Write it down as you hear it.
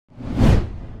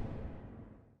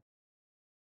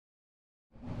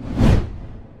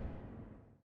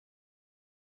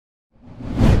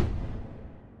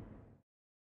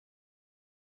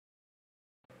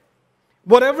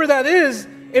Whatever that is,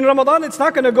 in Ramadan it's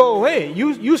not going to go away.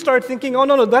 You start thinking, oh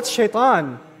no, that's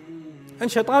shaitan.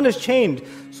 And shaitan is chained.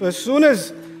 So as soon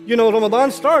as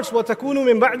Ramadan starts, وَتَكُونُوا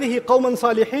مِن بَعْدِهِ قَوْمًا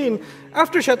صَالِحِينَ.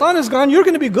 After shaitan is gone, you're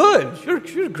going to be good.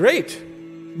 You're great.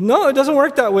 No, it doesn't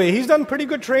work that way. He's done pretty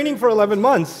good training for 11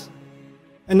 months.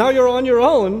 And now you're on your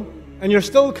own, and you're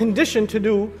still conditioned to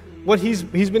do what he's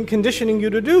been conditioning you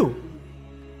to do.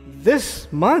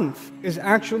 This month is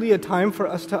actually a time for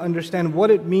us to understand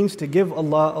what it means to give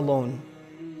Allah alone.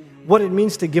 What it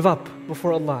means to give up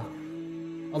before Allah.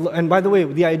 And by the way,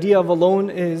 the idea of alone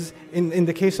is, in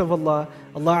the case of Allah,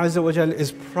 Allah Azza wa Jal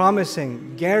is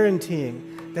promising,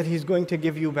 guaranteeing that He's going to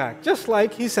give you back. Just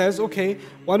like He says, okay,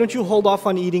 why don't you hold off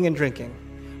on eating and drinking?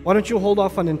 Why don't you hold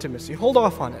off on intimacy? Hold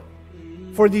off on it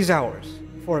for these hours,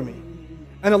 for me.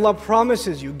 And Allah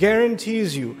promises you,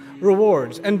 guarantees you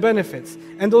rewards and benefits.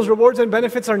 And those rewards and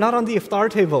benefits are not on the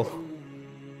iftar table.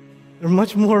 There are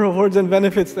much more rewards and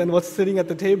benefits than what's sitting at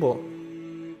the table.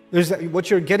 What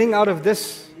you're getting out of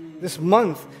this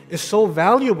month is so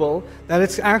valuable that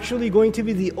it's actually going to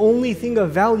be the only thing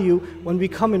of value when we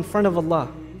come in front of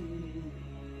Allah.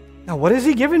 Now, what has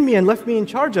He given me and left me in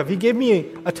charge of? He gave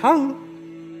me a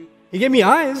tongue. He gave me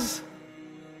eyes.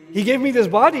 He gave me this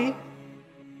body.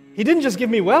 He didn't just give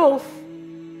me wealth.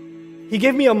 He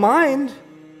gave me a mind.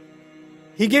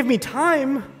 He gave me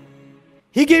time.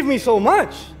 He gave me so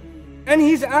much. And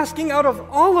He's asking, out of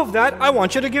all of that, I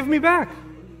want you to give me back.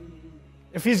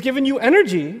 If He's given you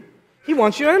energy, He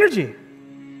wants your energy.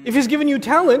 If He's given you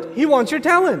talent, He wants your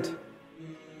talent.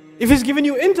 If He's given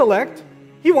you intellect,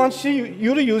 He wants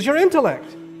you to use your intellect.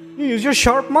 You use your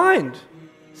sharp mind.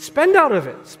 Spend out of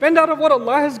it. Spend out of what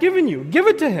Allah has given you. Give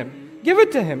it to Him. Give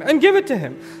it to Him and give it to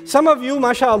Him. Some of you,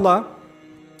 mashallah,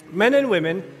 men and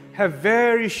women, have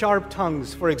very sharp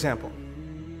tongues, for example.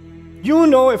 You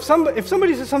know, if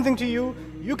somebody says something to you,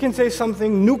 you can say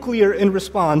something nuclear in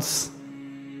response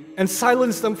and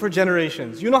silence them for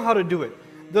generations. You know how to do it.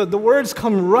 The words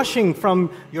come rushing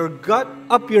from your gut,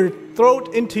 up your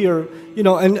throat, into your,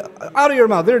 and out of your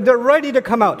mouth. They're ready to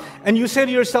come out. And you say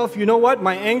to yourself, you know what,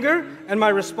 my anger and my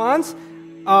response,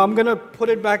 I'm going to put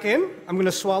it back in. I'm going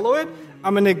to swallow it.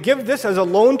 I'm going to give this as a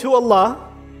loan to Allah.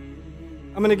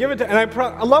 I'm going to give it to, and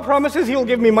Allah promises He will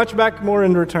give me much back more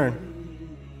in return.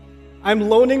 I'm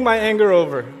loaning my anger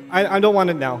over. I don't want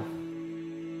it now.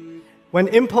 When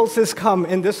impulses come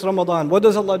in this Ramadan, what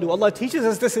does Allah do? Allah teaches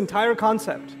us this entire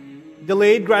concept.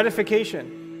 Delayed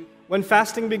gratification. When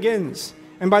fasting begins,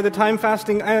 and by the time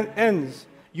fasting ends,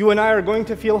 you and I are going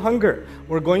to feel hunger.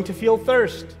 We're going to feel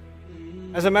thirst.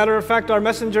 As a matter of fact, our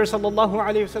Messenger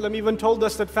ﷺ even told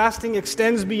us that fasting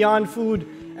extends beyond food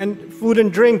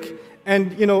and drink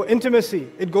and intimacy.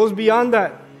 It goes beyond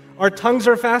that. Our tongues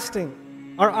are fasting.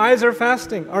 Our eyes are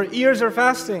fasting. Our ears are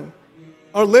fasting.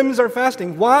 Our limbs are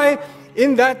fasting. Why?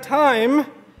 In that time,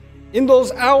 in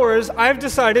those hours, I've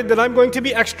decided that I'm going to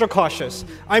be extra cautious.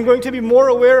 I'm going to be more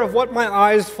aware of what my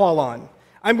eyes fall on.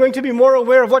 I'm going to be more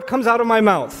aware of what comes out of my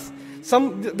mouth.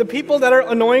 The people that are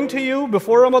annoying to you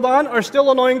before Ramadan are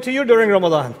still annoying to you during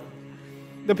Ramadan.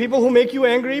 The people who make you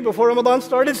angry before Ramadan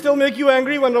started still make you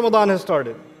angry when Ramadan has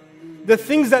started. The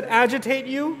things that agitate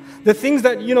you, the things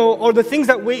that, or the things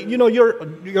that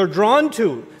you're drawn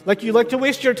to, like you like to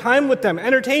waste your time with them.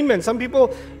 Entertainment. Some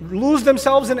people lose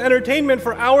themselves in entertainment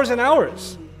for hours and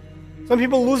hours. Some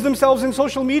people lose themselves in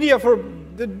social media for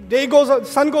the day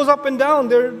sun goes up and down.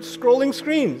 They're scrolling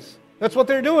screens. That's what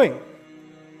they're doing.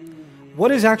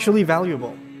 What is actually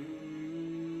valuable?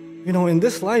 In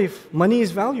this life, money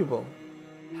is valuable.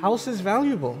 House is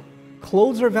valuable.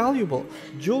 Clothes are valuable.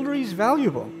 Jewelry is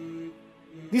valuable.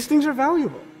 These things are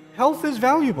valuable. Health is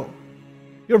valuable.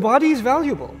 Your body is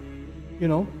valuable.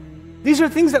 These are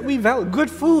things that we value.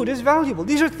 Good food is valuable.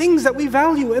 These are things that we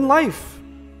value in life.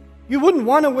 You wouldn't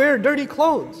want to wear dirty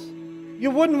clothes.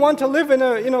 You wouldn't want to live in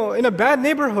a bad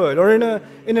neighborhood or in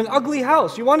an ugly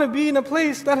house. You want to be in a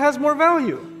place that has more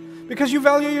value because you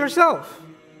value yourself.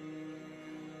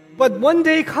 But one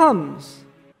day comes,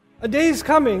 a day is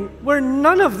coming where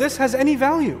none of this has any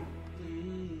value.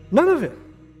 None of it.